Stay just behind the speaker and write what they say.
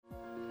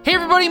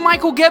everybody,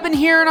 Michael Gebbin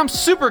here, and I'm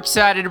super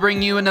excited to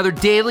bring you another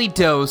daily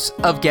dose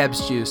of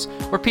GEBBS juice,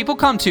 where people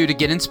come to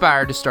get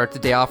inspired to start the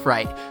day off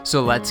right.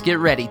 So let's get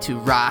ready to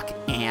rock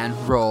and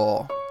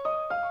roll.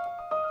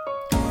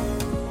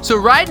 So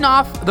riding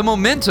off the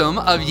momentum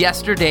of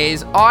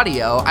yesterday's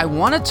audio, I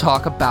want to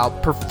talk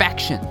about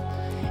perfection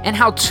and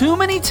how too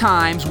many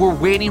times we're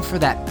waiting for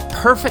that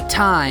perfect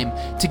time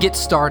to get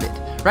started,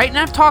 right? And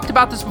I've talked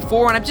about this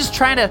before, and I'm just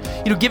trying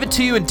to, give it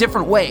to you in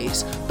different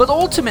ways. But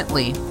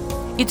ultimately,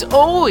 it's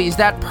always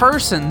that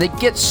person that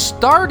gets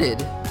started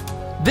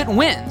that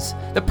wins.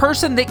 The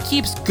person that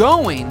keeps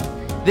going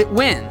that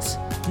wins.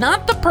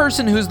 Not the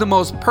person who's the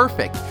most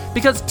perfect.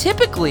 Because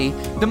typically,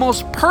 the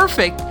most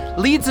perfect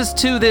leads us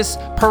to this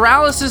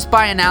paralysis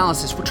by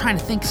analysis. We're trying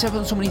to think so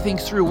many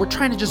things through. We're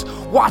trying to just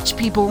watch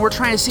people, and we're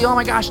trying to see, oh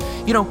my gosh,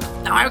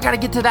 now I've got to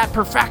get to that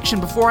perfection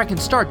before I can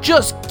start.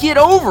 Just get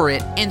over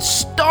it and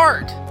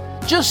start.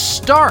 Just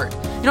start.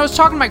 I was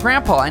talking to my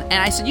grandpa, and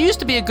I said, you used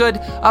to be a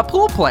good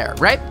pool player,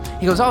 right?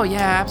 He goes, oh yeah,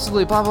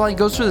 absolutely, blah, blah, blah. He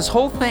goes through this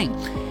whole thing.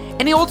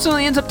 And he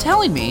ultimately ends up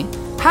telling me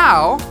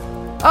how,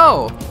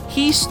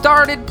 he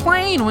started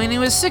playing when he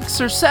was 6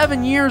 or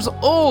 7 years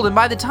old, and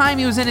by the time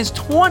he was in his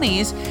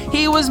 20s,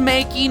 he was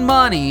making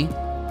money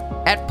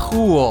at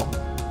pool.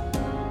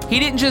 He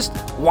didn't just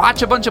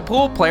watch a bunch of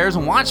pool players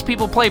and watch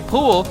people play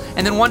pool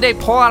and then one day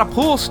pull out a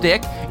pool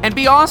stick and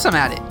be awesome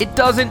at it. It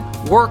doesn't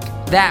work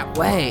that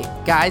way,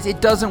 guys.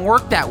 It doesn't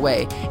work that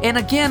way. And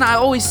again, I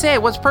always say,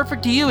 what's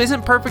perfect to you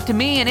isn't perfect to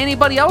me and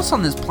anybody else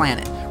on this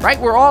planet, right?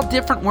 We're all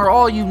different. We're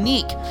all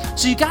unique.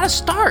 So you got to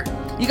start.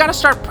 You got to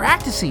start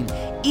practicing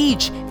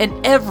each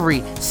and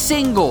every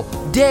single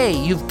day.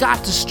 You've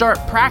got to start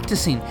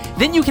practicing.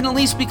 Then you can at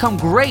least become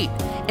great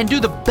and do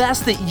the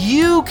best that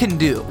you can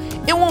do.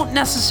 It won't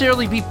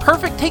necessarily be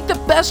perfect. Take the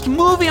best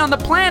movie on the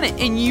planet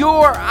in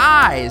your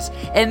eyes,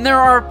 and there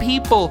are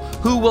people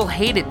who will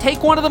hate it.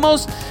 Take one of the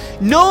most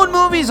known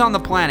movies on the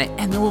planet,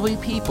 and there will be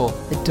people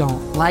that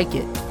don't like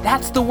it.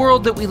 That's the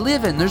world that we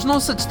live in. There's no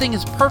such thing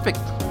as perfect.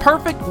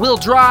 Perfect will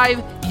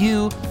drive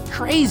you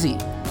crazy.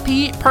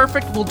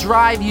 Perfect will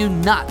drive you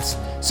nuts.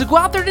 So go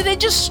out there today,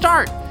 just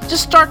start.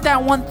 Just start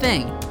that one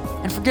thing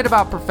and forget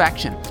about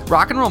perfection.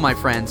 Rock and roll, my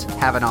friends.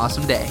 Have an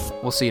awesome day.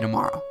 We'll see you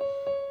tomorrow.